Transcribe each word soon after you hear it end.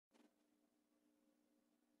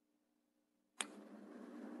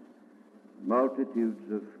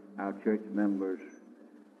multitudes of our church members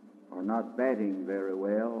are not batting very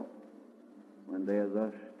well when they are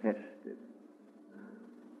thus tested.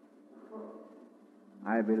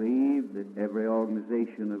 I believe that every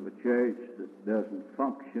organization of a church that doesn't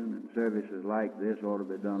function in services like this ought to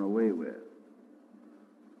be done away with.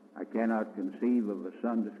 I cannot conceive of a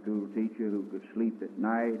Sunday school teacher who could sleep at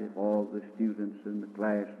night if all the students in the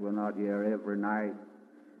class were not here every night.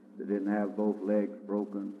 They didn't have both legs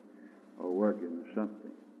broken or working or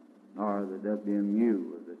something. Or the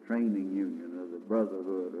WMU or the training union or the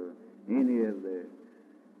brotherhood or any of the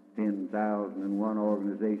 10,001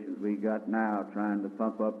 organizations we got now trying to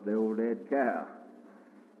pump up the old dead cow.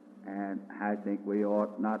 And I think we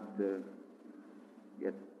ought not to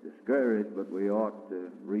get discouraged, but we ought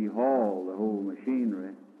to rehaul the whole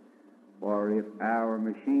machinery. For if our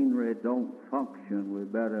machinery don't function, we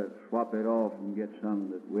better swap it off and get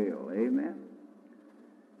some that will. Amen?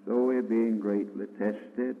 So we're being greatly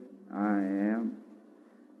tested. I am.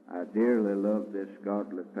 I dearly love this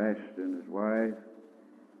godly pastor and his wife.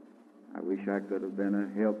 I wish I could have been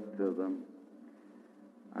a help to them.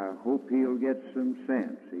 I hope he'll get some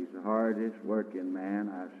sense. He's the hardest working man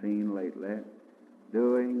I've seen lately,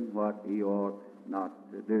 doing what he ought not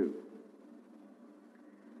to do.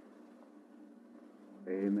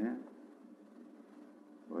 Amen?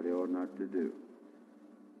 What he ought not to do.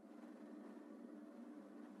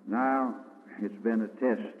 Now, it's been a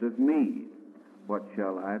test of me. What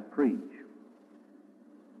shall I preach?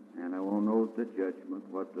 And I won't note the judgment,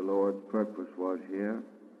 what the Lord's purpose was here.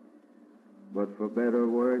 But for better or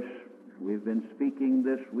worse, we've been speaking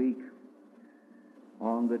this week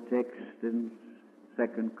on the text in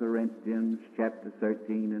 2 Corinthians chapter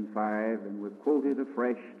 13 and 5, and we've quoted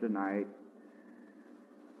afresh tonight.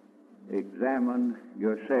 Examine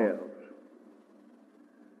yourselves,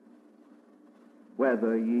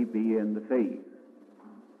 whether ye be in the faith.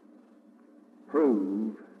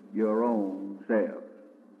 Prove your own selves.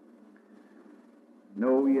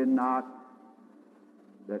 Know ye not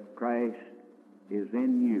that Christ is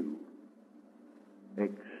in you,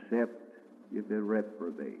 except you be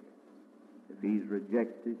reprobate. If he's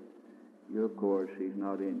rejected you, of course, he's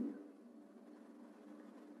not in you.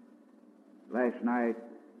 Last night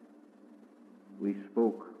we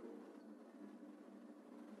spoke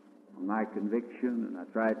on my conviction, and I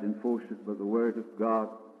tried to enforce it by the Word of God,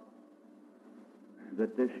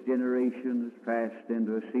 that this generation has passed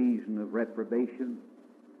into a season of reprobation.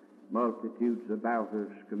 Multitudes about us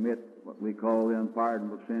commit what we call the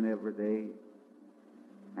unpardonable sin every day,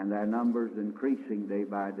 and their numbers increasing day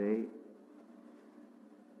by day.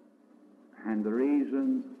 And the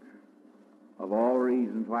reason of all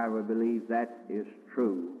reasons why we believe that is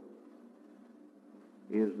true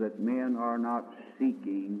is that men are not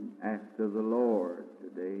seeking after the Lord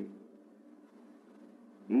today.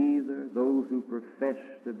 Either those who profess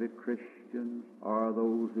to be Christians or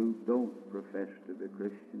those who don't profess to be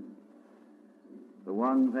Christians. The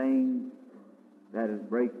one thing that would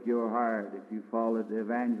break your heart if you followed the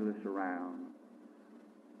evangelists around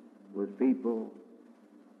was people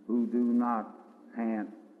who do not pant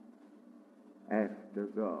after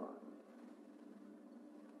God.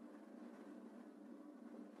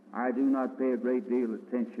 I do not pay a great deal of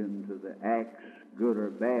attention to the acts, good or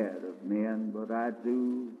bad, of men, but I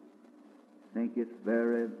do think it's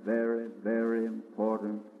very, very, very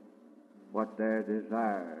important what their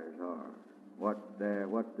desires are, what they're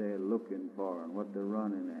looking for, and what they're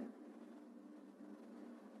running at.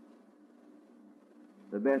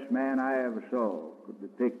 The best man I ever saw could be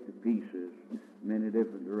picked to pieces in many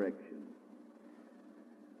different directions.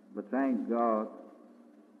 But thank God,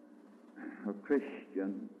 a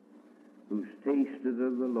Christian who's tasted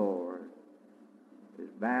of the Lord is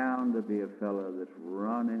bound to be a fellow that's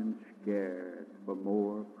running scared for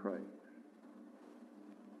more of Christ.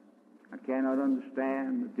 I cannot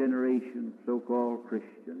understand the generation of so-called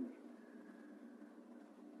Christians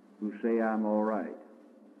who say, I'm all right.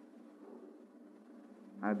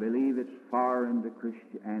 I believe it's far into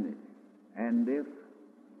Christianity. And if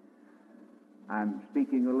I'm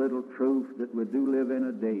speaking a little truth, that we do live in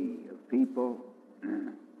a day of people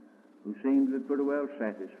who seem to be pretty well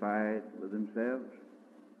satisfied with themselves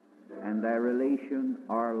and their relation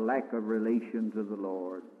or lack of relation to the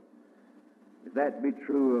Lord. If that be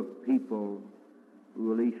true of people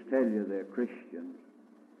who at least tell you they're Christians,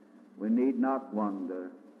 we need not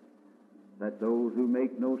wonder that those who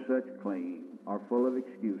make no such claim are full of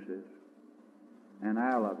excuses and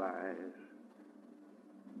alibis,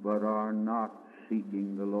 but are not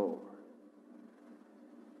seeking the Lord.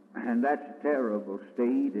 And that's a terrible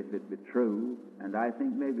state if it be true, and I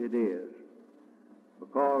think maybe it is.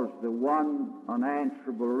 because the one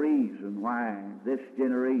unanswerable reason why this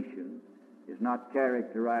generation is not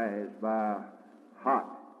characterized by a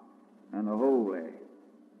hot and a holy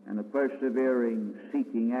and a persevering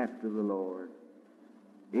seeking after the Lord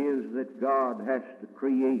is that God has to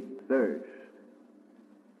create thirst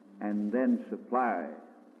and then supply it.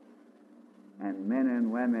 And men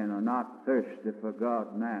and women are not thirsty for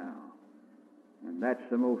God now. And that's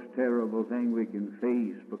the most terrible thing we can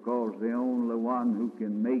face, because the only one who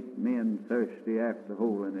can make men thirsty after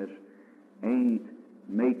holiness ain't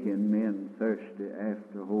making men thirsty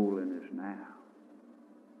after holiness now.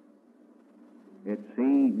 It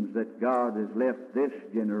seems that God has left this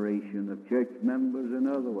generation of church members and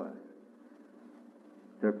otherwise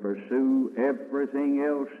to pursue everything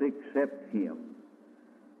else except Him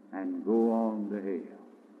and go on to hell.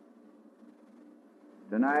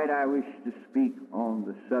 Tonight I wish to speak on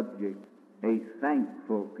the subject, a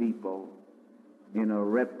thankful people in a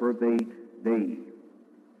reprobate day.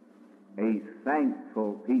 A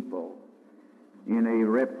thankful people in a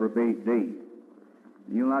reprobate day.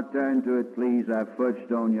 You'll not turn to it, please. I've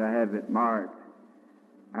fudged on you. I have it marked.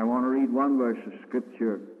 I want to read one verse of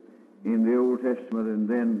Scripture in the Old Testament and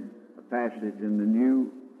then a passage in the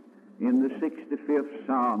New. In the 65th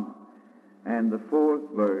Psalm and the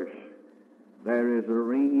 4th verse, there is a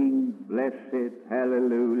ringing, blessed,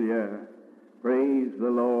 hallelujah, praise the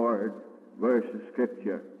Lord, verse of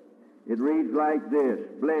Scripture. It reads like this: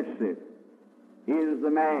 Blessed is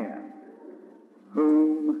the man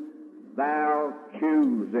whom thou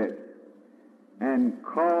choosest and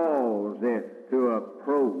causest to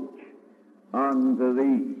approach unto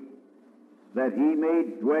thee, that he may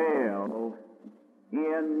dwell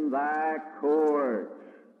in thy courts.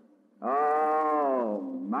 Oh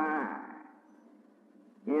my!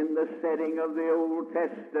 In the setting of the Old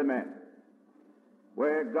Testament,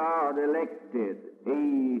 where God elected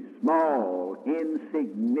a small,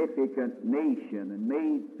 insignificant nation and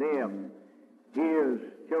made them His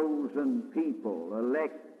chosen people,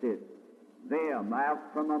 elected them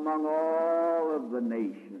out from among all of the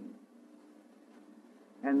nations.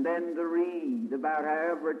 And then to read about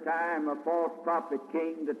how every time a false prophet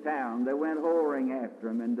came to town, they went whoring after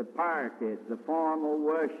him and departed the formal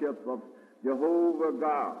worship of Jehovah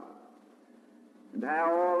God. And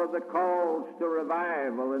how all of the calls to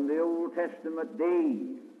revival in the Old Testament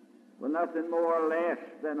days were nothing more or less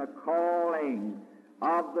than a calling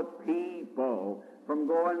of the people from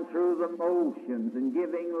going through the motions and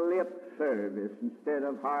giving lip service instead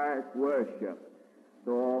of heart worship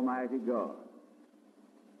to Almighty God.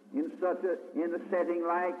 In a setting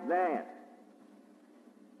like that,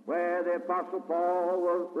 where the Apostle Paul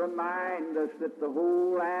will remind us that the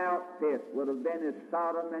whole outfit would have been as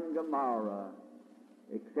Sodom and Gomorrah,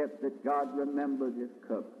 except that God remembered His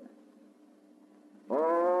covenant.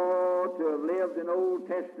 Oh, to have lived in Old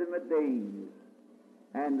Testament days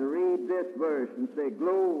and to read this verse and say,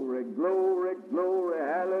 glory, glory, glory,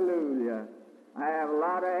 hallelujah. I have a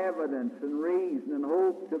lot of evidence and reason and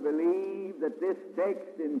hope to believe that this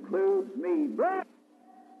text includes me. Blessed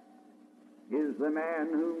is the man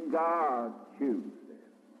whom God chooses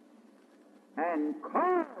and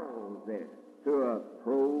calls it to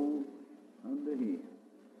approach unto Him,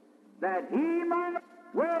 that He might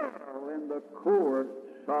dwell in the courts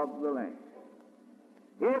of the land.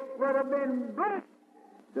 It would have been blessed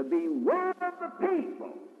to be one of the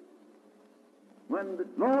people when the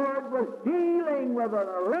Lord was dealing with an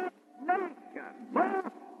elect nation, most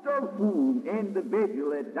of whom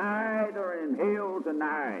individually died or in hell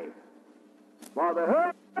tonight for the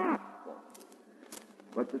whole gospel.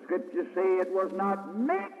 But the Scriptures say it was not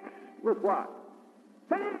mixed with what?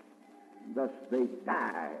 Faith. Thus they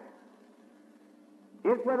died.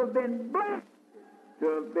 It would have been blessed to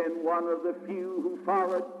have been one of the few who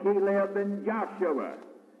followed Caleb and Joshua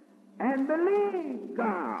and believed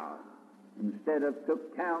God, instead of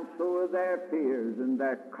took counsel of their fears and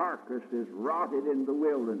their carcasses rotted in the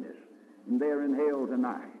wilderness, and they're in hell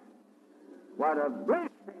tonight. What a blessing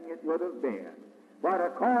it would have been. What a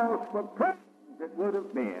cause for praise it would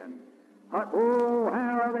have been. Oh,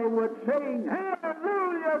 how they would sing,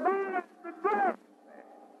 hallelujah, that's the glory.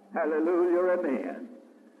 Hallelujah, amen.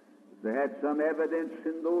 They had some evidence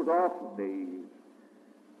in those awful days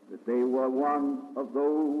that they were one of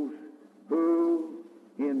those who,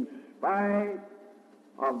 in spite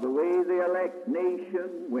of the way the elect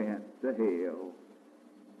nation went to hell,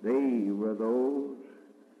 they were those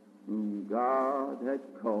whom God had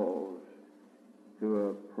caused to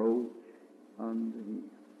approach unto Him.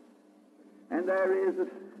 And there is a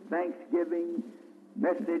Thanksgiving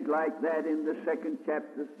message like that in the 2nd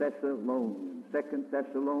chapter of Thessalonians. 2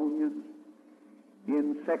 Thessalonians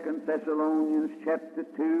In 2 Thessalonians chapter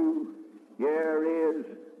 2, here is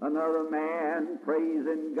another man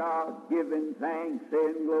praising God, giving thanks,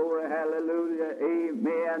 saying glory, hallelujah,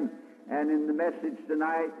 amen. And in the message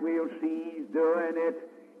tonight, we'll see he's doing it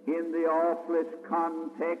in the awfulest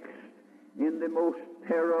context, in the most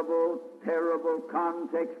terrible, terrible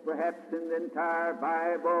context perhaps in the entire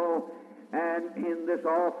Bible. And in this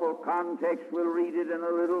awful context, we'll read it in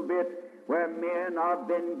a little bit, where men have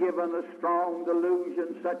been given a strong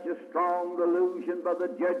delusion, such a strong delusion by the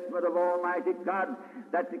judgment of Almighty God,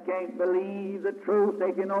 that they can't believe the truth,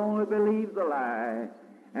 they can only believe the lie.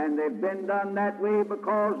 And they've been done that way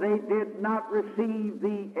because they did not receive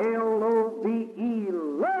the L-O-V-E,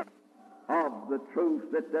 love of the truth,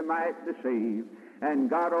 that they might be saved. And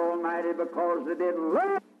God Almighty, because they didn't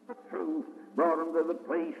love the truth, brought them to the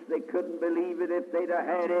place they couldn't believe it if they'd have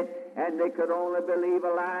had it, and they could only believe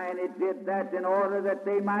a lie, and it did that in order that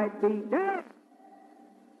they might be dead.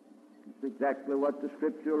 It's exactly what the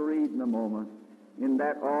Scripture will read in a moment. In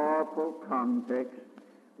that awful context,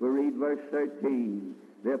 we read verse 13.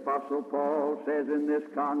 The Apostle Paul says in this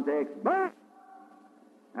context, "But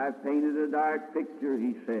I've painted a dark picture,"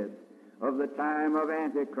 he said, "of the time of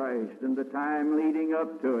Antichrist and the time leading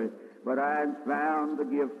up to it. But I'm bound to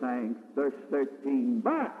give thanks." Verse 13.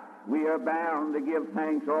 "But we are bound to give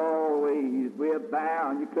thanks always." We are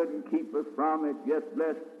bound. You couldn't keep us from it. Just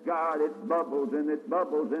bless God. It bubbles and it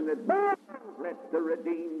bubbles and it bubbles. Let the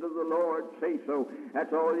redeemed of the Lord say so.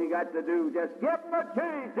 That's all you got to do. Just give them a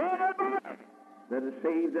chance. Anybody that is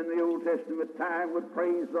saved in the Old Testament time would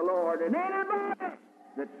praise the Lord. And anybody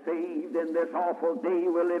that's saved in this awful day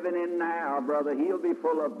we're living in now, brother, he'll be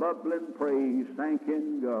full of bubbling praise,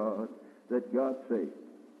 thanking God that God saved.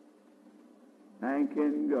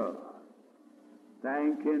 Thanking God.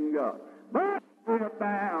 Thanking God. But we're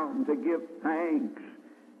bound to give thanks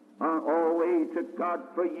always to God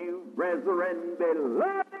for you, brethren,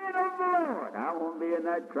 beloved of the Lord. I won't be in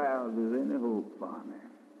that crowd. There's any hope for me.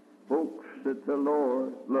 Folks that the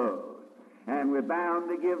Lord loves. And we're bound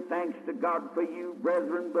to give thanks to God for you,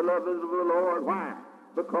 brethren, beloved of the Lord. Why?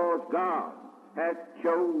 Because God hath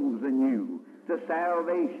chosen you to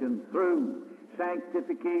salvation through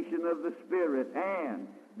sanctification of the Spirit and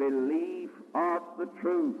belief of the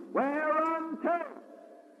truth. Whereunto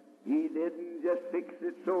he didn't just fix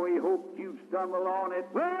it so he hoped you'd stumble on it.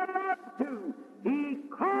 Whereunto he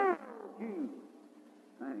called you.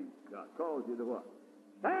 Thank God. Called you to what?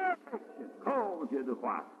 Salvation. Called you to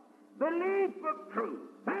what? Belief of truth.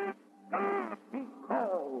 Thank God he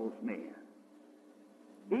calls men.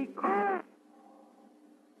 He calls.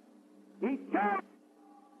 He chose.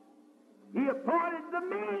 He appointed the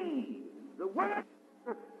means, the word,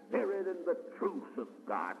 the Spirit, and the truth of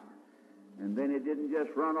God. And then he didn't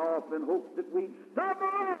just run off and hope that we'd stumble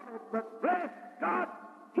on it, but bless God,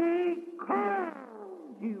 he called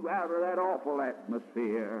you out of that awful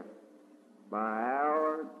atmosphere by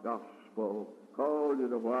our gospel. Called you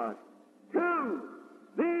to what? To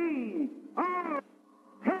the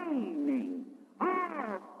obtaining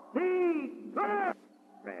of the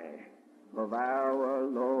glory of our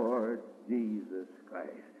Lord Jesus Christ.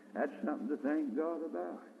 That's something to thank God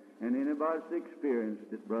about. And anybody that's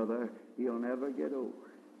experienced it, brother, he'll never get over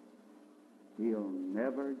it. He'll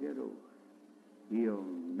never get over it. He'll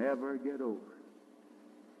never get over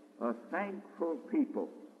it. A thankful people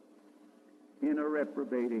in a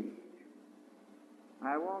reprobate age.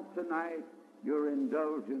 I want tonight your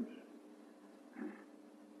indulgence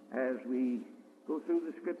as we go through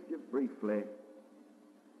the Scripture briefly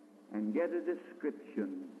and get a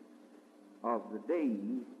description of the day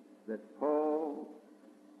that Paul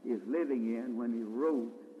is living in when he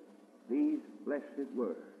wrote these blessed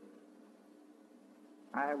words.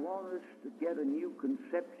 I want us to get a new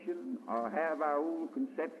conception or have our old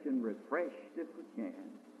conception refreshed if we can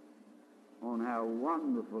on how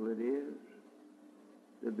wonderful it is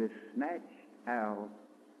to be snatched out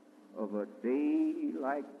of a day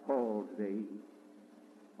like Paul's day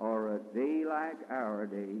or a day like our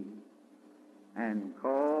day and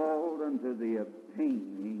called unto the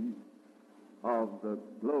obtaining of the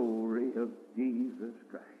glory of Jesus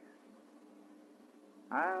Christ.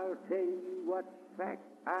 I'll tell you what fact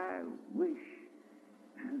I wish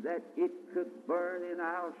that it could burn in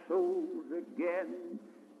our souls again,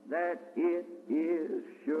 that it is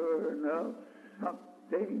sure enough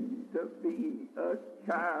something to be a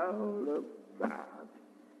child of God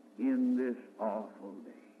in this awful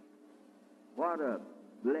day. What a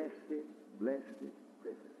blessed, blessed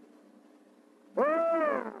privilege.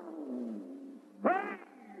 Oh,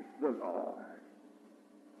 praise the Lord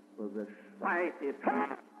for the slightest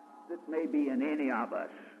hope that may be in any of us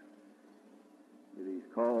that He's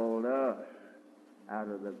called us out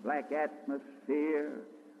of the black atmosphere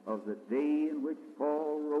of the day in which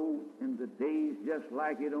Paul wrote, and the days just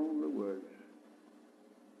like it, only worse.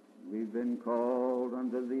 We've been called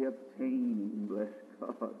unto the obtaining, bless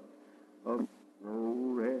God, of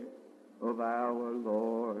glory of our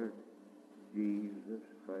Lord Jesus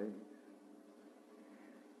Christ.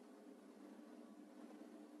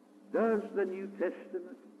 Does the New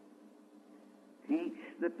Testament teach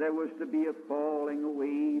that there was to be a falling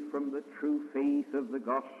away from the true faith of the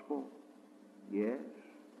gospel? Yes.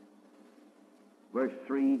 Verse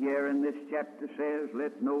 3 here in this chapter says,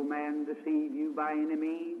 "Let no man deceive you by any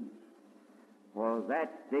means, for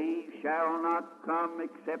that day shall not come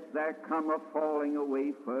except there come a falling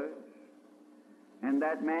away first, and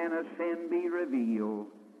that man of sin be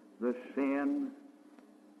revealed, the sin,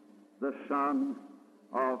 the son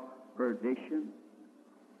of perdition."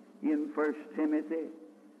 In 1 Timothy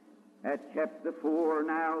at chapter 4,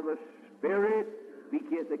 "Now the Spirit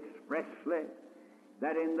speaketh expressly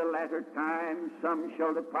that in the latter times some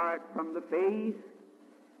shall depart from the faith,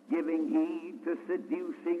 giving heed to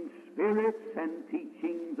seducing spirits and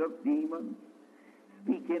teachings of demons,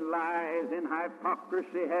 speaking lies in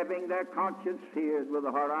hypocrisy, having their conscience seared with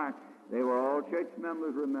a hot iron." They were all church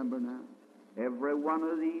members, remember now. Every one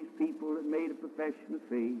of these people that made a profession of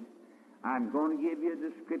faith. I'm going to give you a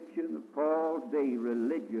description of Paul's day,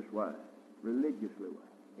 religiously wise.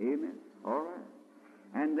 Amen? All right.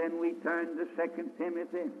 And then we turn to 2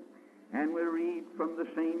 Timothy, and we read from the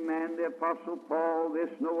same man, the Apostle Paul,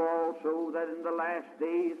 "This know also, that in the last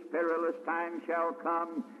days perilous times shall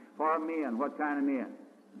come for men." What kind of men?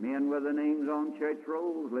 Men with the names on church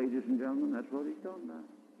rolls, ladies and gentlemen. That's what he's talking about.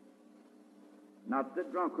 Not the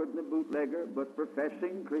drunkard and the bootlegger, but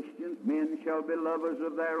professing Christians. Men shall be lovers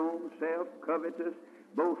of their own self, covetous,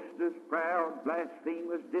 boasters, proud,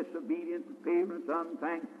 blasphemers, disobedient to parents,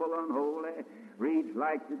 unthankful, unholy. Reads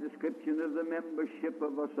like the description of the membership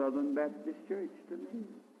of a Southern Baptist church to me.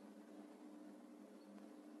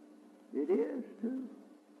 It is, too.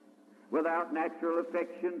 Without natural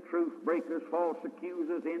affection, truth breakers, false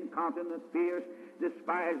accusers, incontinent, fierce,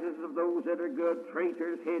 despisers of those that are good,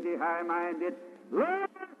 traitors, heady, high-minded, lovers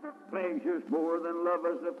of pleasures more than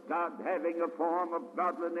lovers of God, having a form of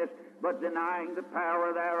godliness, but denying the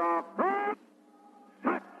power thereof. From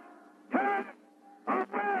such turn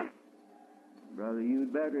away. Brother,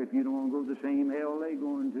 you'd better, if you don't want to go to the same hell they're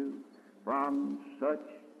going to. From such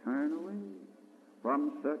turn away.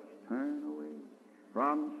 From such turn away.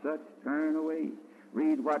 From such turn away.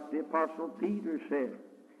 Read what the Apostle Peter said.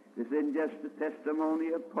 This isn't just the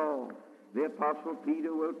testimony of Paul. The Apostle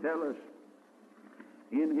Peter will tell us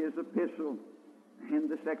in his epistle, in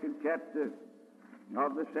the 2nd chapter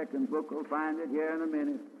of the 2nd book. We'll find it here in a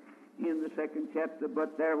minute. In the 2nd chapter,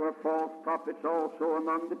 "But there were false prophets also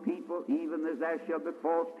among the people, even as there shall be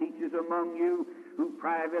false teachers among you, who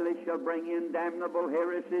privately shall bring in damnable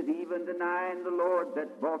heresies, even denying the Lord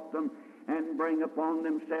that bought them, and bring upon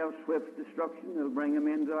themselves swift destruction." They'll bring them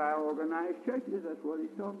into our organized churches. That's what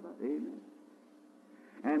he's talking about. Amen.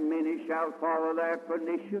 "And many shall follow their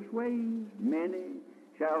pernicious ways. Many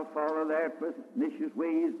shall follow their pernicious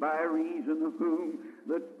ways, by reason of whom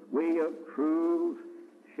the way of truth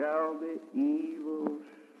shall be evil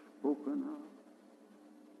spoken of."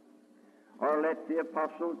 Or let the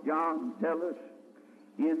Apostle John tell us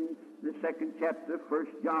in the 2nd chapter,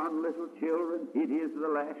 1 John, "Little children, it is the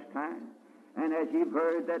last time. And as you've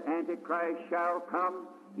heard that Antichrist shall come,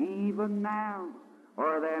 even now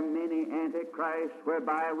are there many Antichrists,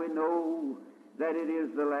 whereby we know that it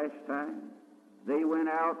is the last time. They went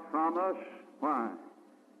out from us." Why?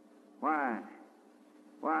 Why?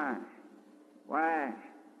 Why? Why?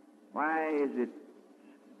 Why is it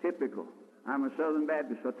typical? I'm a Southern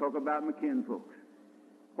Baptist, so I talk about my kinfolks.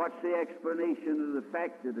 What's the explanation of the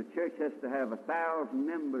fact that the church has to have 1,000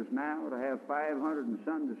 members now, to have 500 in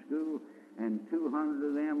Sunday school, and 200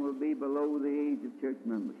 of them will be below the age of church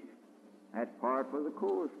membership? That's par for the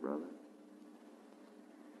course, brother.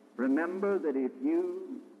 Remember that if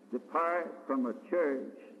you depart from a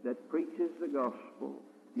church that preaches the gospel,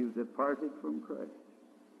 you've departed from Christ.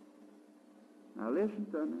 Now listen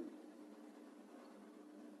to me.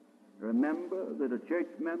 Remember that a church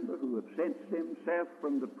member who absents himself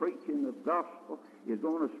from the preaching of gospel is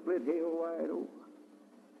going to split hell wide open.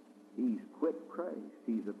 He's quit Christ.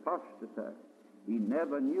 He's apostatized. He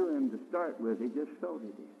never knew him to start with. He just thought he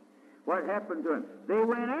did. What happened to them? They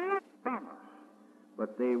went out from us,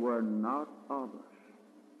 but they were not of us.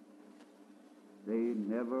 They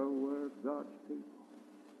never were God's people.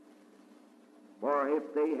 For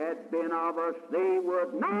if they had been of us, they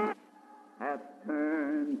would not have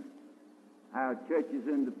turned out Now, churches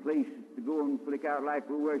and the places to go and flick out like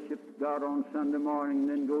we worship God on Sunday morning and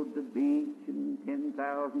then go to the beach and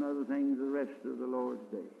 10,000 other things the rest of the Lord's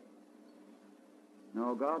day.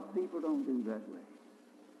 No, God's people don't do that way.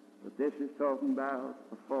 But this is talking about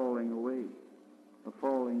a falling away. A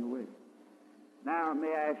falling away. Now, may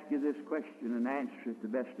I ask you this question and answer it the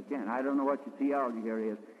best I can? I don't know what your theology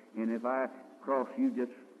here is, and if I cross you,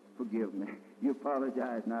 just forgive me. You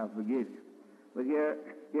apologize, and I'll forgive you. But here,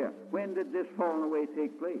 when did this falling away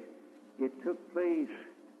take place? It took place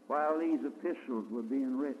while these epistles were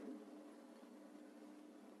being written.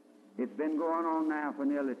 It's been going on now for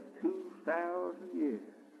nearly 2,000 years.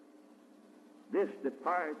 This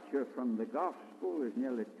departure from the gospel is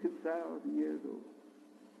nearly 2,000 years old.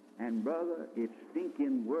 And, brother, it's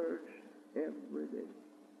stinking worse every day.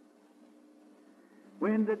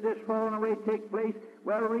 When did this falling away take place?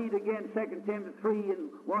 Well, read again 2 Timothy 3 and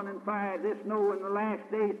 1 and 5. This know in the last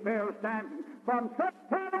days, perilous times, from such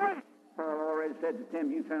turn away. Paul already said to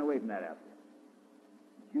Timothy, you turn away from that outfit.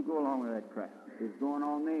 You go along with that crowd. It's going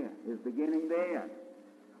on there. It's beginning there.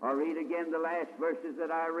 Or read again the last verses that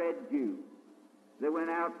I read you. They went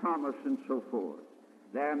out from us and so forth.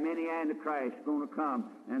 There are many antichrists going to come,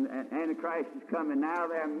 and Antichrist is coming. Now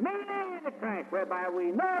there are many antichrists, whereby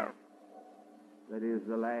we know that is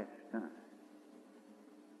the last time.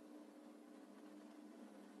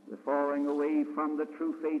 The falling away from the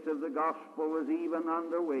true faith of the gospel was even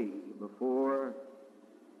underway before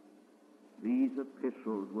these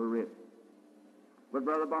epistles were written. But,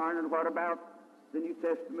 Brother Barnard, what about the New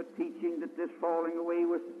Testament teaching that this falling away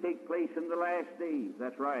was to take place in the last days?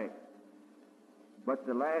 That's right. But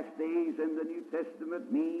the last days in the New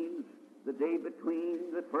Testament means the day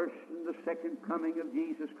between the first and the second coming of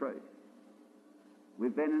Jesus Christ.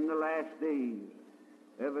 We've been in the last days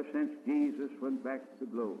ever since Jesus went back to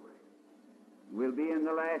glory. We'll be in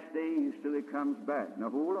the last days till he comes back.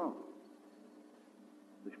 Now hold on.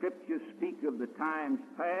 The Scriptures speak of the times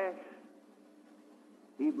past.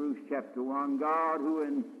 Hebrews chapter 1, God who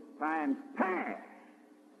in times past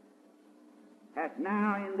hath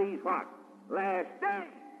now in these what? Last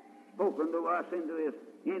days spoken to us in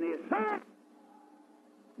his Son.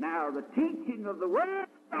 Now the teaching of the Word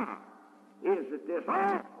of God is that this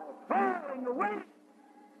awful falling away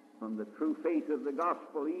from the true faith of the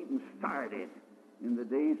gospel even started in the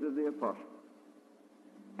days of the apostles.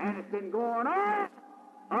 And it's been going on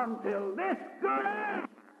until this good hour.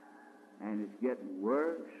 And it's getting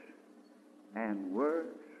worse and worse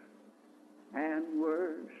and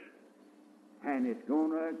worse. And it's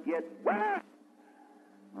going to get worse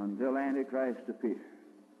until Antichrist appears.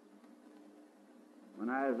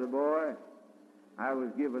 When I was a boy, I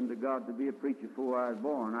was given to God to be a preacher before I was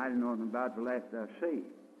born. I didn't know nothing about the last I was saved.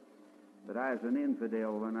 But I was an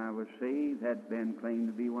infidel when I was saved. Had been claimed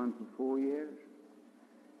to be one for 4 years.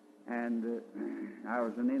 And I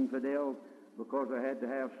was an infidel because I had to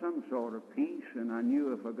have some sort of peace, and I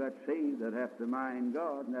knew if I got saved, I'd have to mind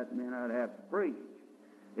God, and that meant I'd have to preach.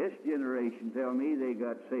 This generation tell me they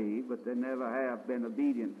got saved, but they never have been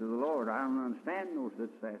obedient to the Lord. I don't understand no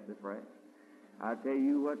such sassafras. I tell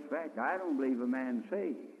you what's fact. I don't believe a man's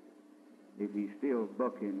saved if he's still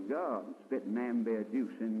bucking God, spitting amber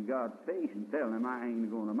juice in God's face and telling him I ain't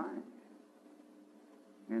going to mind.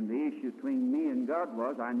 And the issue between me and God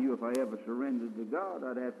was, I knew if I ever surrendered to God,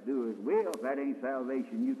 I'd have to do his will. If that ain't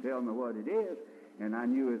salvation, you tell me what it is. And I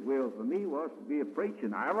knew his will for me was to be a preacher.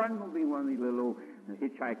 And I wasn't going to be one of these little old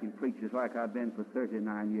hitchhiking preachers like I've been for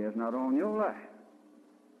 39 years, not all your life.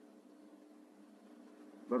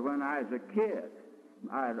 But when I was a kid,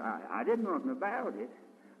 I didn't know nothing about it.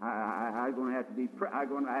 I'm going to have to be.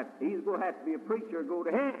 He's going to have to be a preacher or go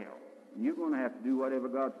to hell. And you're going to have to do whatever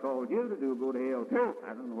God calls you to do, go to hell too.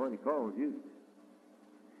 I don't know what he calls you.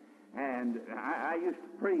 And I used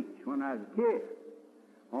to preach when I was a kid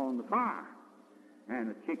on the farm.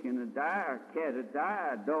 And a chicken would die, a cat would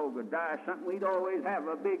die, a dog would die, something. We'd always have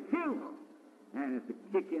a big funeral. And if the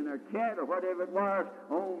chicken or cat or whatever it was,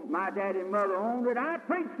 my daddy and mother owned it, I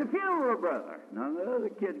preached the funeral, brother. None of the other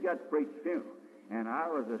kids got to preach the funeral. And I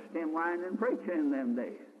was a stem-winding preacher in them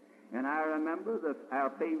days. And I remember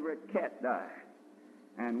our favorite cat died.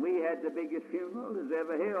 And we had the biggest funeral that's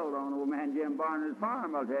ever held on old man Jim Barnard's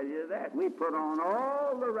farm, I'll tell you that. We put on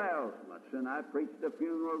all the rousements, and I preached the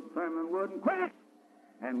funeral sermon wouldn't quit.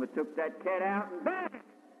 And we took that cat out and buried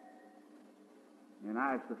it. And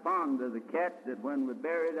I was so fond of the cat that when we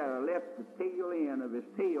buried it, I left the tail end of his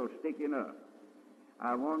tail sticking up.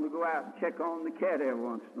 I wanted to go out and check on the cat every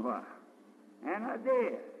once in a while. And I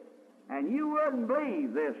did. And you wouldn't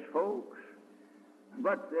believe this, folks,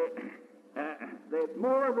 but the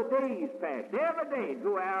more of the days passed. Every day,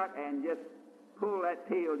 go out and just pull that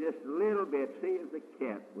tail just a little bit, see if the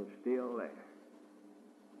cat was still there.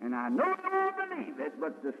 And I know you won't believe it,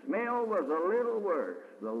 but the smell was a little worse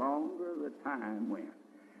the longer the time went.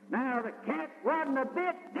 Now, the cat wasn't a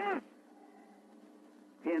bit different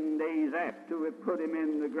 10 days after we put him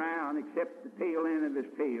in the ground, except the tail end of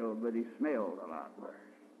his tail, but he smelled a lot worse.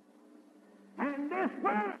 And this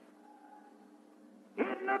one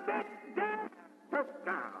isn't a bit different for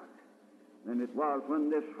God than it was when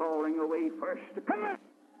this falling away first occurred.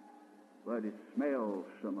 But it smells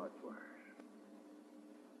so much worse.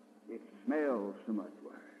 It smells so much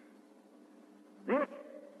worse. This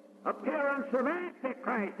appearance of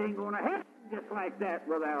Antichrist ain't going to happen just like that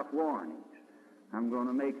without warnings. I'm going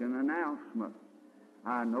to make an announcement.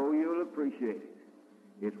 I know you'll appreciate it.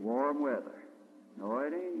 It's warm weather. No,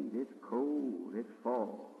 it ain't. It's cold. It's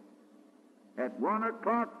fall. At 1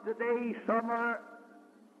 o'clock today, summer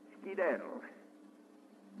skedaddled,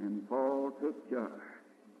 and fall took charge.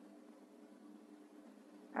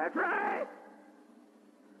 That's right.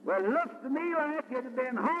 Well, it looks to me like it had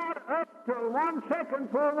been hot up till 1 second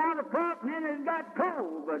before 1 o'clock, and then it got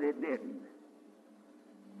cold, but it didn't.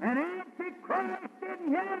 And Antichrist didn't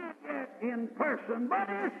hear it yet in person, but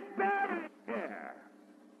his spirit here.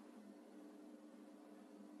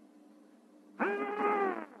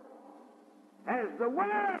 Has the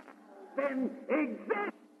world been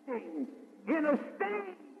existing in a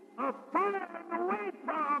state of falling away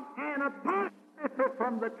from and apostasy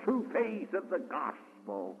from the true faith of the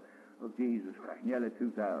gospel of Jesus Christ? Nearly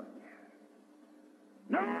 2,000 years.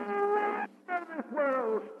 No rest of this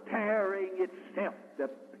world's tearing itself to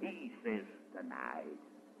pieces tonight.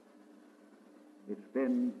 It's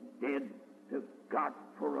been dead to God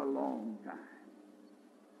for a long time.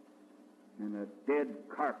 And a dead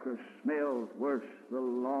carcass smells worse the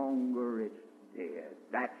longer it's dead.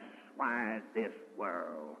 That's why this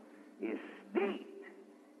world is steeped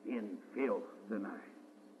in filth tonight.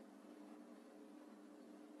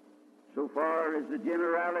 So far as the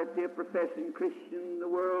generality of professing Christian the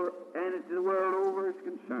world and the world over is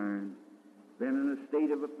concerned, been in a state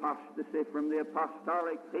of apostasy from the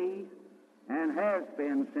apostolic faith and has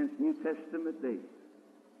been since New Testament days.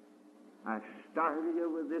 I started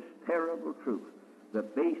you with this terrible truth. The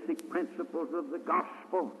basic principles of the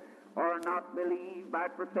gospel are not believed by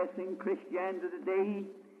professing Christianity today.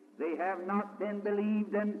 They have not been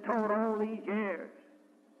believed and taught all these years.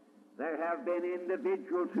 There have been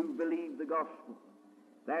individuals who believe the gospel.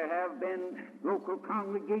 There have been local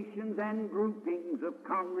congregations and groupings of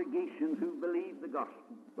congregations who believe the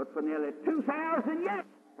gospel. But for nearly 2,000 years,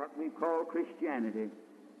 what we call Christianity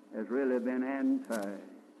has really been anti-Christianity.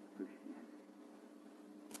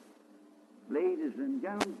 Ladies and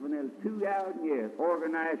gentlemen, for nearly 2,000 years,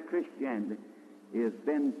 organized Christianity has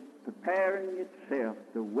been preparing itself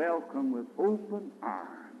to welcome with open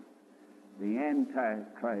arms the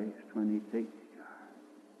Antichrist when he takes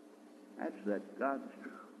charge. That's God's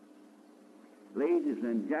truth. Ladies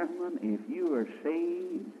and gentlemen, if you are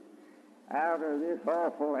saved out of this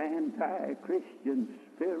awful anti-Christian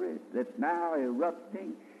spirit that's now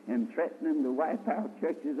erupting and threatening to wipe out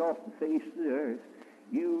churches off the face of the earth,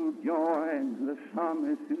 you join the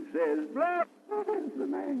psalmist who says, "Blessed is the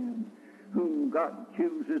man whom God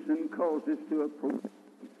chooses and causes to approach."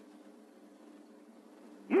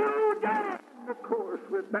 You join the chorus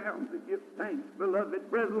we're bound to give thanks, beloved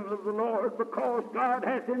brethren of the Lord, because God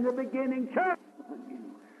has in the beginning chosen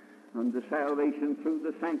you unto salvation through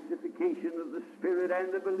the sanctification of the Spirit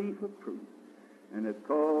and the belief of truth, and has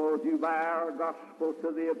called you by our gospel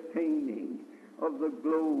to the obtaining of the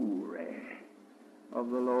glory of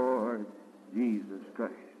the Lord Jesus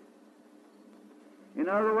Christ. In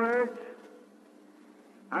other words,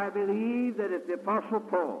 I believe that if the Apostle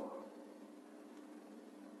Paul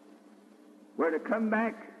were to come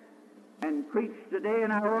back and preach today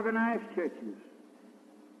in our organized churches,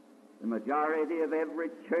 the majority of every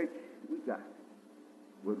church we got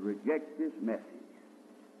would reject this message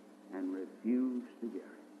and refuse to hear it.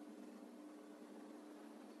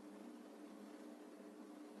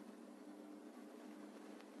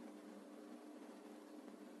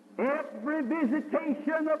 Every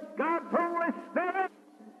visitation of God's Holy Spirit,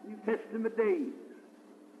 New Testament days,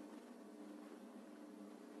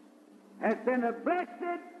 has been a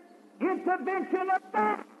blessed intervention of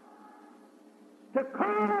God to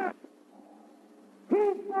call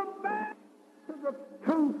people back to the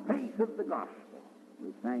true faith of the gospel.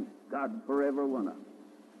 We thank God for every one of them.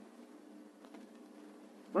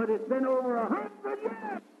 But it's been over 100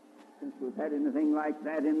 years since we've had anything like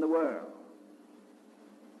that in the world.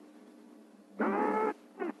 God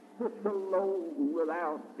left us alone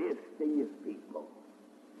without visiting his people.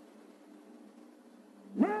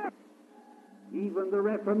 Never. Even the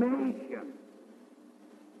Reformation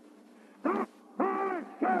stopped for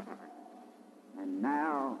sure. And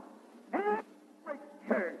now, every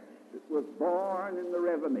church that was born in the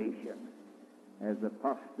Reformation has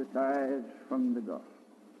apostatized from the gospel.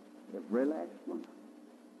 Every last one.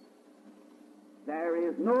 There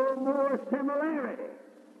is no more similarity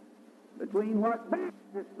between what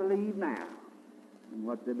Baptists believe now and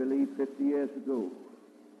what they believed 50 years ago,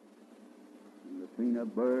 and between a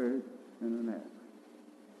bird and an apple.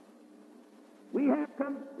 We have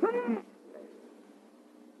completely,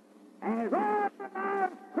 as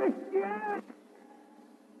organized Christianity,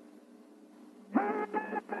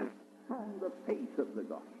 turned on the face of the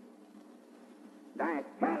gospel. I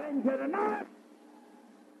challenge you tonight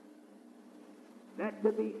that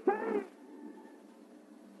to be saved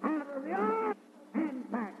out of the old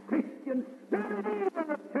anti-Christian spirit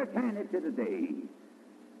of Christianity today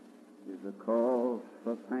is a cause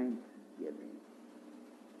for thanksgiving.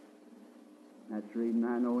 That's the reason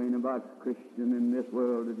I know anybody's Christian in this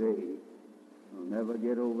world today will never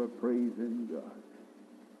get over praising God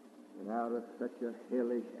without of such a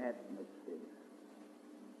hellish atmosphere.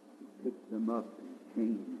 He picked them up and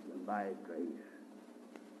changed them by His grace.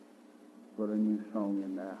 Put a new song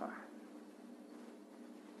in their hearts.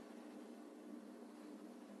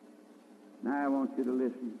 Now I want you to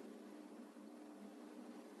listen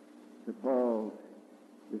to Paul's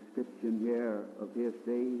description here of his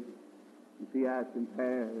days and see how it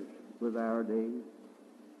compares with our days.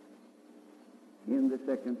 In the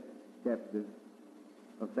second chapter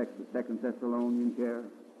of 2 Thessalonians here,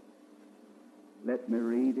 let me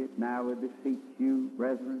read it. Now I beseech you,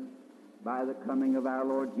 brethren, by the coming of our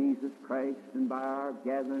Lord Jesus Christ and by our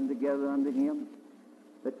gathering together unto Him,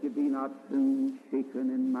 that you be not soon shaken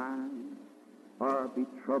in mind, or be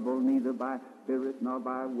troubled neither by spirit, nor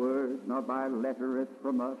by word, nor by letter as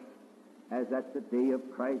from us, as that the day of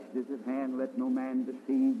Christ is at hand. Let no man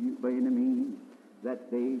deceive you by any means, that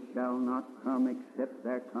day shall not come except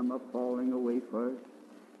there come a falling away first,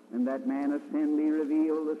 and that man of sin be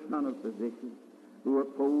revealed, the son of perdition, who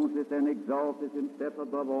opposeth and exalteth himself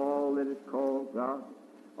above all that is called God,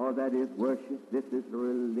 or that is worshipped. This is the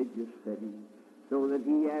religious setting, so that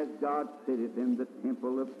he as God sitteth in the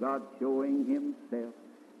temple of God, showing himself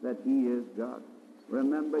that he is God.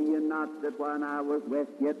 Remember ye not that when I was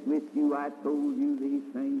yet with you, I told you these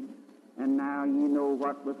things? And now ye know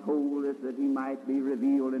what withholdeth, that he might be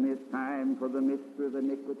revealed in his time, for the mystery of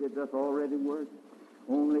iniquity doth already work.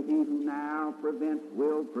 Only he who now prevents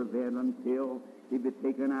will prevent until he be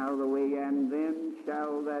taken out of the way, and then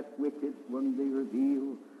shall that wicked one be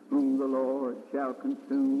revealed, whom the Lord shall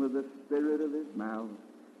consume with the spirit of his mouth,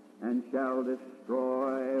 and shall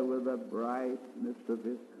destroy with the brightness of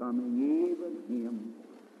his coming, even him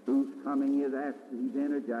whose coming is after he's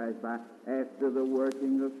energized by, after the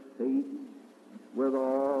working of Satan, with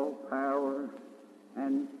all power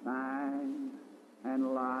and signs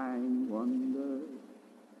and lying wonders,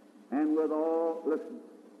 and with all, listen,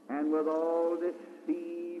 and with all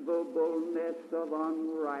deceivableness of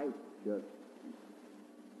unrighteousness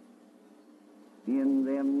in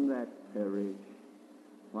them that perish.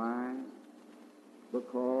 Why?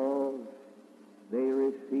 Because they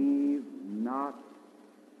receive not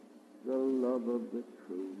the love of the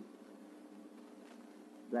truth,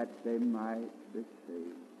 that they might be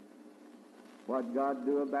saved. What God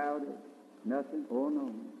do about it? Nothing? Oh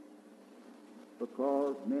no.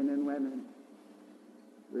 Because men and women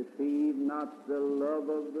receive not the love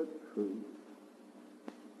of the truth.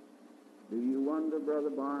 Do you wonder, Brother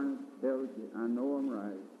Barnard tells you, I know I'm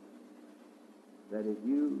right, that if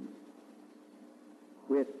you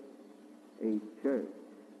quit a church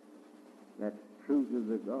that's true to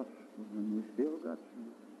the gospel, and we still got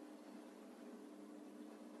some,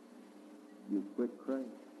 you quit Christ.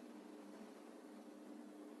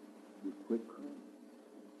 You quit Christ.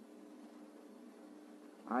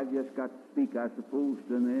 I've just got to speak, I suppose,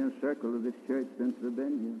 to the inner circle of this church since I've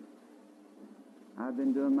been here. I've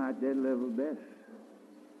been doing my dead level best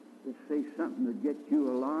to say something to get you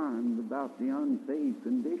alarmed about the unsaved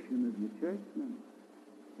condition of your church members.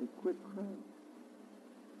 They quit Christ.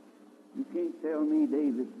 You can't tell me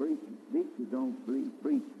David Beecher don't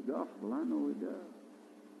preach the gospel. I know he does.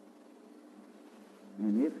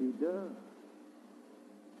 And if he does,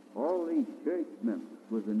 all these church members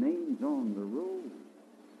with the names on the roll,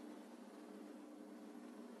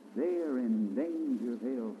 they are in danger of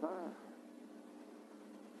hellfire.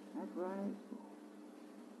 That's right.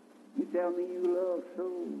 You tell me you love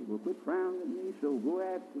souls. Well, quit frowning at me, so go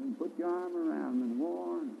after them. Put your arm around them and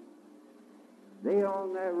warn them. They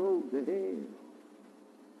on their road to hell.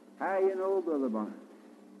 How you know, Brother Barnard?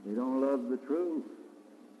 They don't love the truth.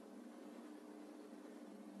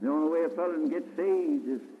 The only way a fellow can get saved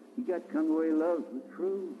is he got to come where he loves the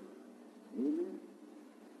truth. Amen.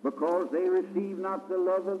 Because they receive not the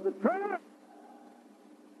love of the truth.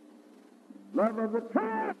 Love of the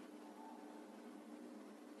truth.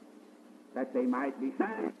 That they might be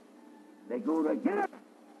saved. They go together.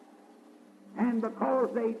 And because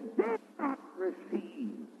they did not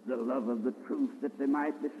receive the love of the truth that they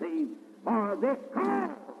might be saved, for this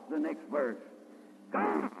cause, the next verse,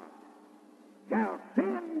 God shall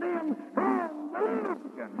send them strong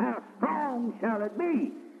delusion. How strong shall it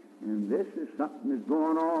be? And this is something that's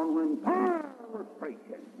going on when Paul was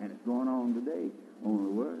preaching, and it's going on today,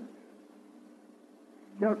 only worse.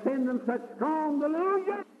 Shall send them such strong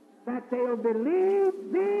delusion that they'll believe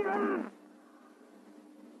the lie.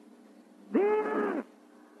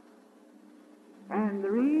 And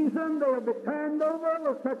the reason they'll be turned over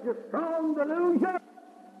with such a strong delusion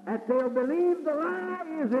that they'll believe the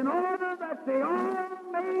lie is in order that they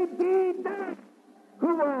all may be damned.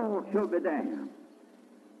 Who all shall be damned?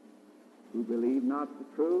 Who believe not the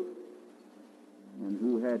truth, and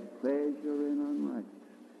who had pleasure in unrighteousness.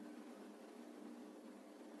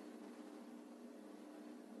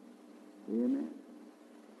 Amen.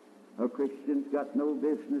 A Christian's got no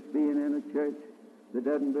business being in a church that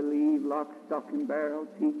doesn't believe lock, stock, and barrel,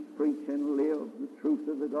 teach, preach, and live the truth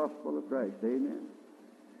of the gospel of Christ. Amen.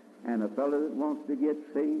 And a fellow that wants to get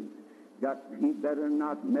saved, he better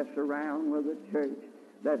not mess around with a church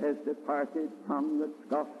that has departed from the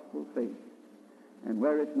gospel faith, and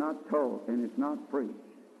where it's not taught and it's not preached.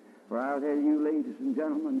 For I'll tell you, ladies and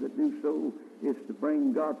gentlemen, to do so is to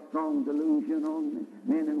bring God's strong delusion on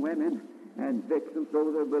men and women and fix them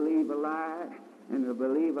so they'll believe a lie, and they'll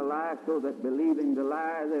believe a lie so that believing the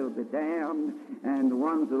lie they'll be damned, and the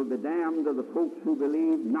ones that'll be damned are the folks who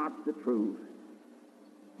believe not the truth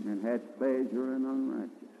and had pleasure in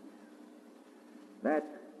unrighteousness. That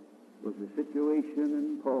was the situation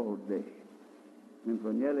in Paul's day. And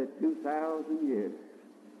for nearly 2,000 years,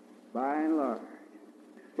 by and large,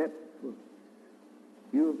 except for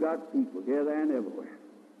you've got people here, there, and everywhere.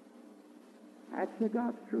 That's the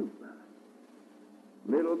God's truth.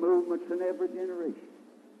 Little movements in every generation.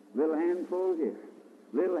 Little handful here.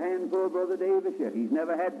 Little handful of Brother Davis here. He's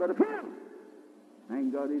never had but a few.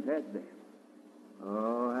 Thank God he's had them.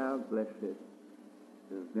 Oh, how blessed to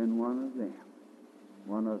have been one of them.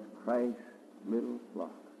 One of Christ's little flock.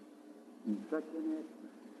 In such an atmosphere.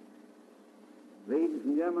 Ladies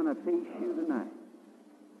and gentlemen, I face you tonight.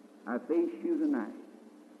 I face you tonight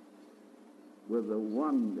with the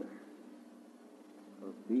wonder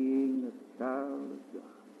of being a child of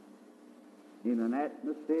God. In an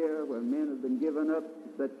atmosphere where men have been given up to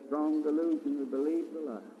such strong delusion to believe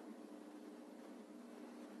the lie.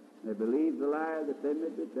 They believe the lie that they may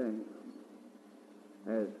be damned.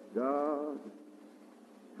 As God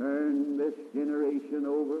turned this generation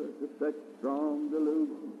over to such strong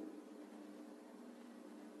delusion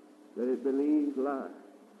that it believes lies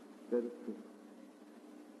instead of truth.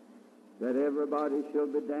 That everybody shall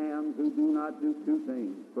be damned who do not do two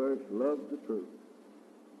things. First, love the truth.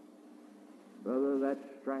 Brother, that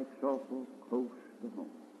strikes awful close to home.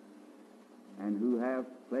 And who have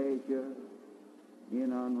pleasure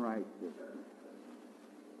in unrighteousness.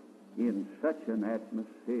 In such an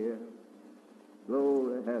atmosphere,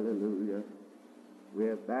 glory, hallelujah,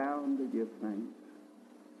 we're bound to give thanks.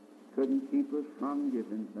 Couldn't keep us from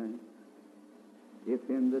giving thanks. If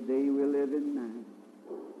in the day we live in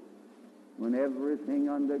now, when everything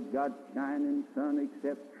under God's shining sun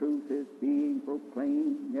except truth is being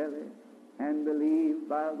proclaimed, yea, and believed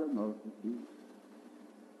by the multitude,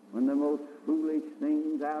 when the most foolish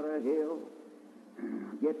things out of hell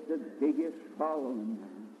get the biggest following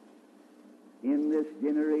now, in this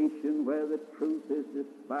generation where the truth is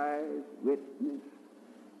despised, witness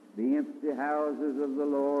the empty houses of the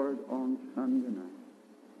Lord on Sunday night.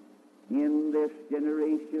 In this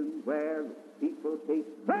generation where people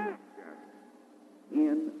take pleasure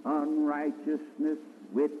in unrighteousness,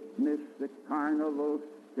 witness the carnival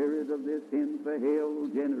spirit of this infidel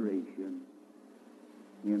generation.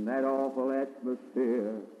 In that awful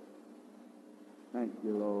atmosphere, thank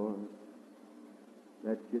you, Lord,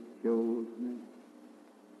 that you chose me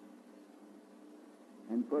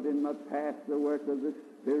and put in my path the work of the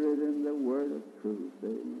Spirit and the word of truth.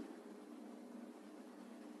 Amen.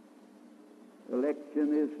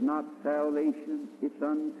 Election is not salvation, it's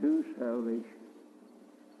unto salvation.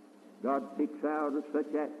 God picks out of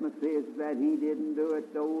such atmospheres that he didn't do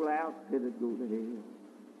it, the whole outfit would go to hell.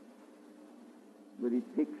 But he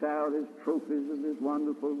picks out his trophies of his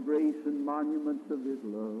wonderful grace and monuments of his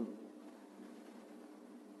love.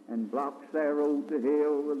 and blocks their road to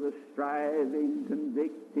hell with the striving,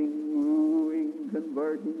 convicting, wooing,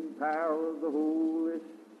 converting power of the Holy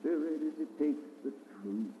Spirit as He takes the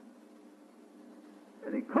truth.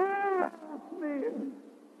 And He calls men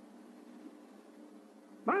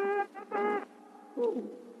by the gospel.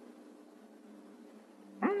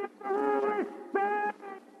 And the Holy Spirit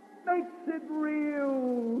makes it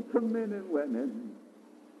real to men and women.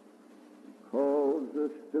 He calls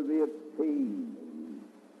us to the obtaining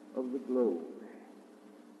of the glory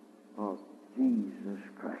of Jesus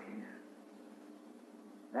Christ.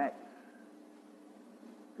 That's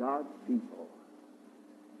God's people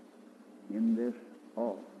in this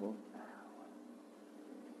awful hour.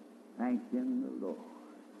 Thanking the Lord.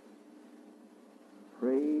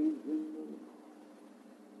 Praising the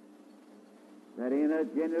Lord. That in a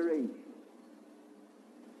generation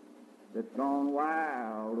that's gone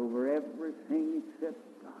wild over everything except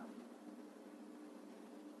God,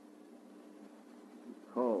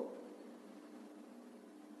 because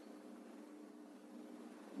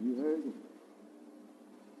you heard it.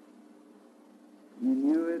 You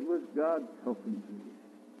knew it was God talking to you.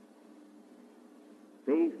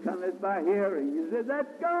 Faith cometh by hearing. You said,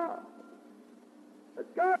 that's God.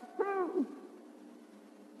 That's God's truth.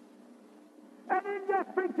 I didn't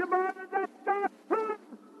just preach about it, that's God's truth.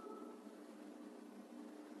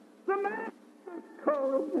 The Master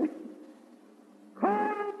called me.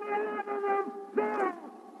 Called me out of the filth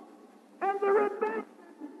and the rebellion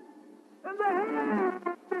and the hell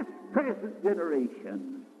of this present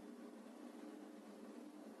generation.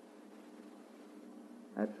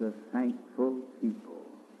 That's a thankful people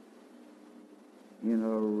in a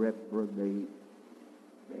reprobate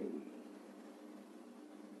day.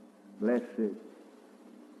 Blessed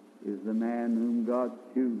is the man whom God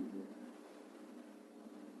chooses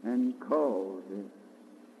and causes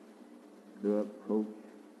to approach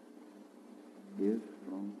His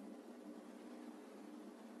throne.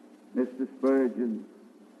 Mr. Spurgeon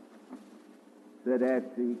said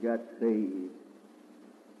after he got saved,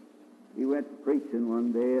 he went preaching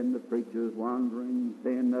one day, and the preacher was wandering,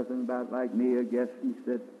 saying nothing about like me, I guess. He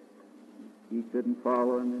said he couldn't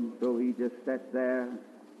follow him, and so he just sat there,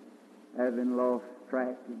 having lost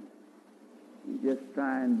track, and he just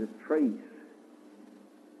trying to trace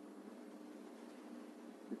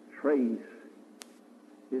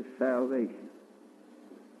his salvation.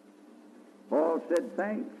 Paul said,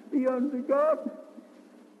 thanks be unto God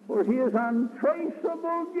for His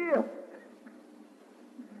untraceable gift.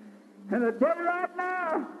 And I tell you right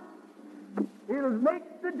now, it'll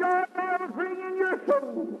make the joy bells ring in your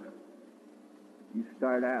soul. You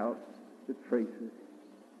start out to trace it.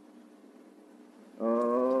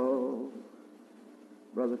 Oh,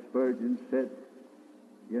 Brother Spurgeon said,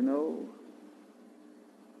 you know,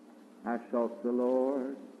 I sought the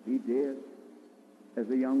Lord. He did. As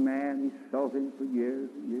a young man, he sought Him for years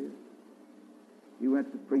and years. He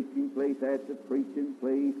went to preaching place after preaching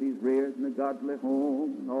place. He's reared in a godly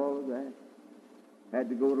home and all of that. Had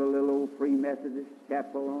to go to a little old Free Methodist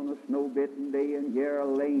chapel on a snow-bitten day and hear a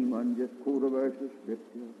lame one just quote a verse of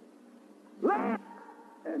Scripture. Laugh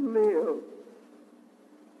and live.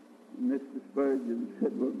 And Mr. Spurgeon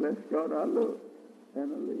said, well, bless God, I look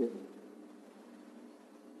and I live.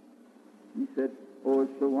 He said, oh,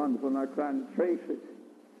 it's so wonderful, and I'm trying to trace it.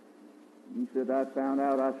 He said, I found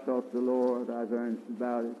out I sought the Lord. I was earnest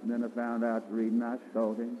about it. And then I found out the reason I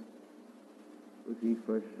sought Him was He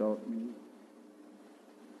first sought me.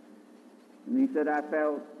 And he said, I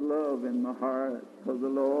felt love in my heart for the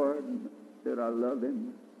Lord. And I said, I love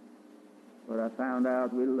Him. But I found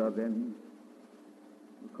out we love Him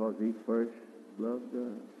because He first loved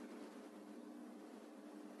us.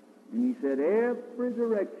 And he said, every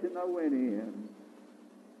direction I went in,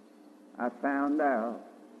 I found out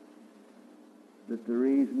that the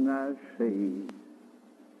reason I was saved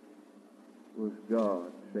was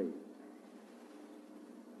God saved.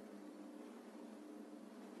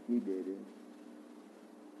 He did it.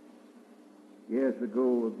 Years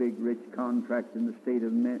ago, a big rich contract in the state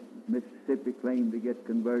of Mississippi claimed to get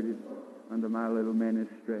converted under my little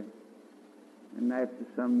ministry. And after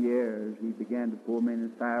some years, he began to pour many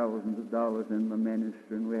thousands of dollars in my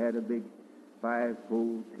ministry, and we had a big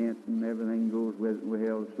 5-fold tent and everything goes with it. We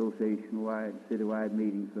held association-wide, citywide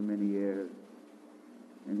meetings for many years.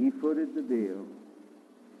 And he footed the bill.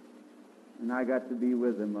 And I got to be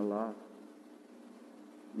with him a lot.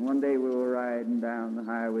 And one day we were riding down the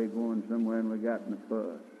highway going somewhere, and we got in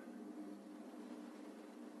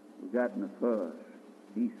a fuss.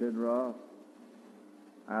 He said, Rolfe,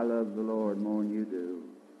 I love the Lord more than you do.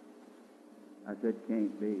 I said,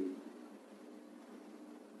 can't be.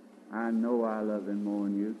 I know I love him more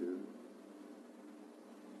than you do.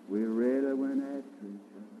 We really went after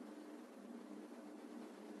each other.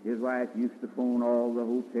 His wife used to phone all the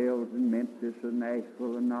hotels in Memphis or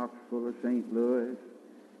Nashville or Knoxville or St. Louis.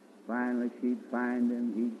 Finally, she'd find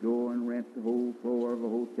him. He'd go and rent the whole floor of a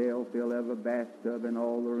hotel, fill every bathtub and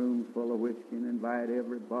all the rooms full of whiskey, and invite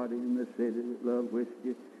everybody in the city that loved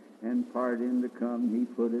whiskey and partying to come. He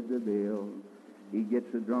footed the bill. He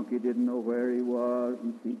gets so drunk he didn't know where he was,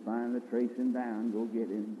 and she'd finally trace him down, go get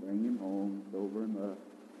him, bring him home, sober him up.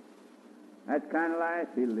 That's the kind of life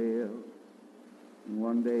he lived. And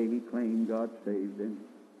one day he claimed God saved him.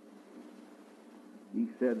 He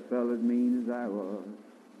said, "Fellow, as mean as I was,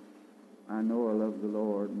 I know I love the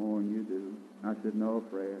Lord more than you do." I said, "No,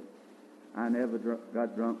 Fred, I never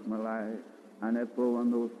got drunk in my life. I never pulled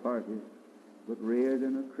on those parties, but reared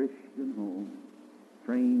in a Christian home,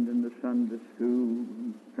 trained in the Sunday school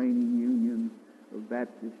and training union of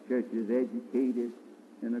Baptist churches, educated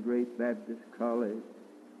in a great Baptist college,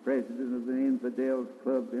 president of the Infidels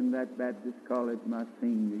Club in that Baptist college my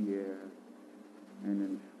senior year. And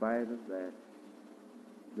in spite of that,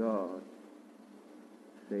 God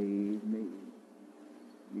saved me."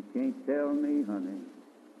 You can't tell me, honey.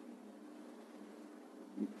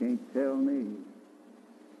 You can't tell me.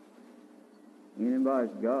 Anybody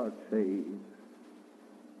God saves,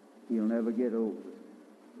 he'll never get over it.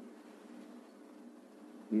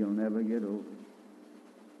 He'll never get over it.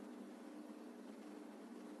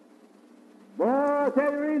 Boy, I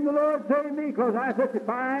tell you, reason the Lord saved me, because I was such a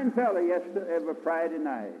fine fellow every Friday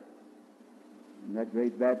night. In that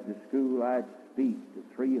great Baptist school, I'd speak to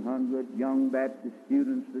 300 young Baptist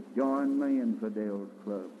students that joined my Infidels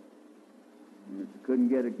Club. And if I couldn't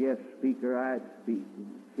get a guest speaker, I'd speak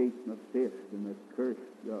and shake my fist and I'd curse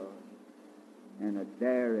God. And I'd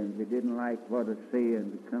dare him, if he didn't like what I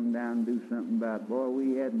said, to come down and do something about it. Boy,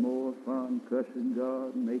 we had more fun cussing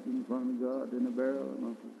God and making fun of God than a barrel of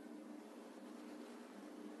monkeys.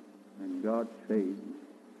 And God saved me.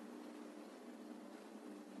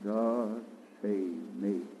 God saved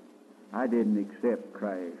me. I didn't accept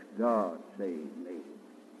Christ. God saved me.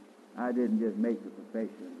 I didn't just make a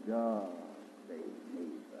profession. God saved me,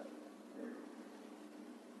 brother.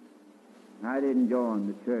 I didn't join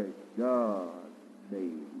the church. God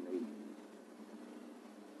saved me.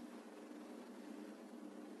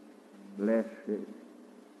 Blessed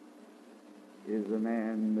is the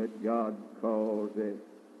man that God calls it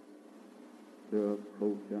to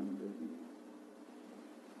approach unto him.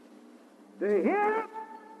 To him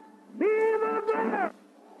be the glory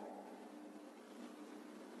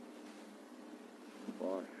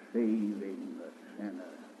for saving the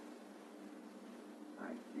sinner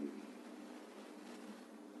like me.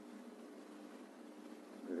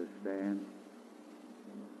 Let us stand.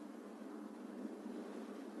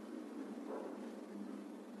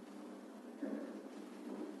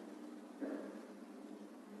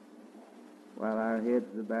 While our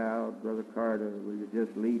heads are bowed, Brother Carter, will you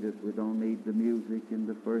just lead us? We don't need the music in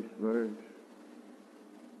the first verse.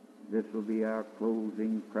 This will be our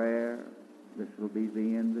closing prayer. This will be the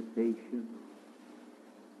invitation.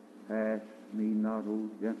 Pass me not, O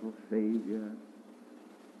gentle Savior.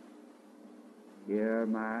 Hear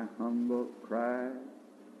my humble cry.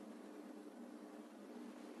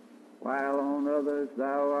 While on others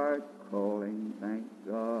thou art calling, thank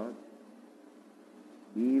God,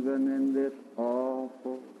 even in this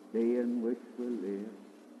awful day in which we live,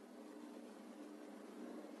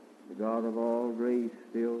 the God of all grace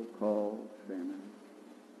still calls sinners.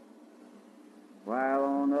 While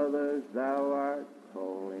on others thou art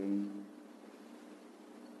calling,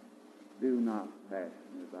 do not pass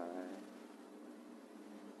me by.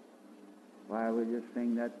 Why we just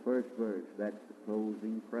sing that first verse? That's the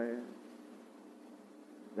closing prayer.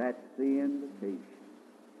 That's the invitation.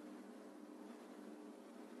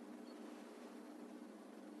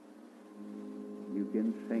 You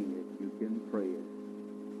can sing it, you can pray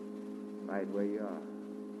it, right where you are.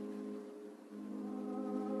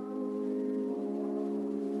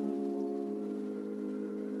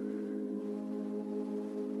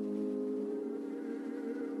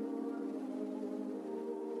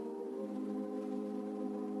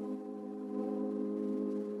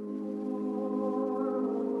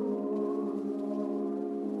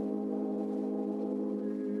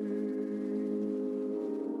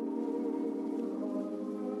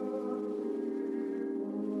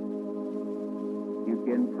 You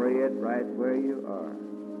can pray it right where you are.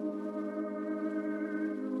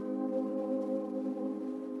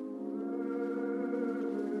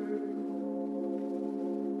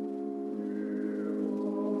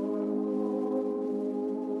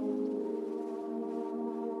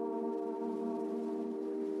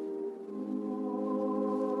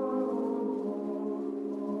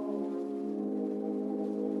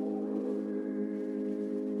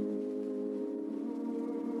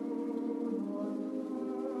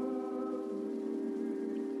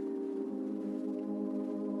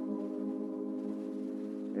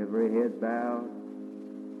 every head bowed.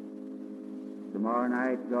 Tomorrow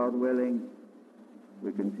night, God willing,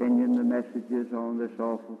 we continue the messages on this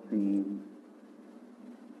awful theme.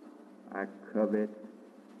 I covet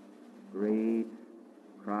great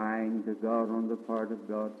crying to God on the part of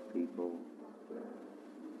God's people,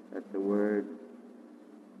 that the Word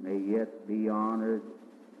may yet be honored,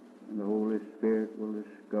 and the Holy Spirit will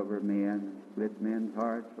discover men, split men's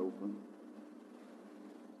hearts open.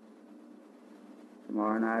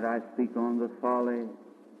 Tomorrow night I speak on the folly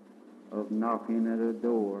of knocking at a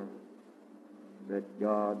door that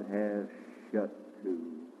God has shut to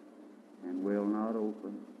and will not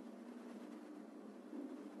open.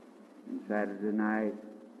 And Saturday night,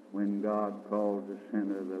 when God calls the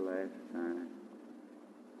sinner the last time,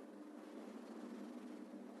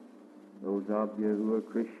 those of you who are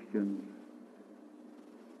Christians,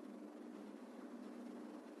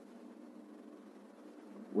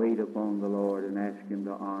 wait upon the Lord and ask Him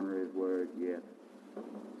to honor His word yet.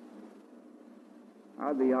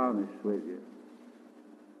 I'll be honest with you.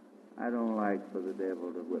 I don't like for the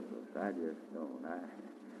devil to whip us. I just don't.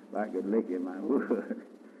 If I could lick him, I would.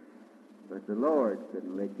 But the Lord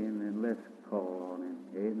can lick him, and let's call on Him.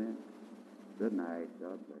 Amen. Good night.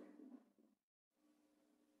 God bless you.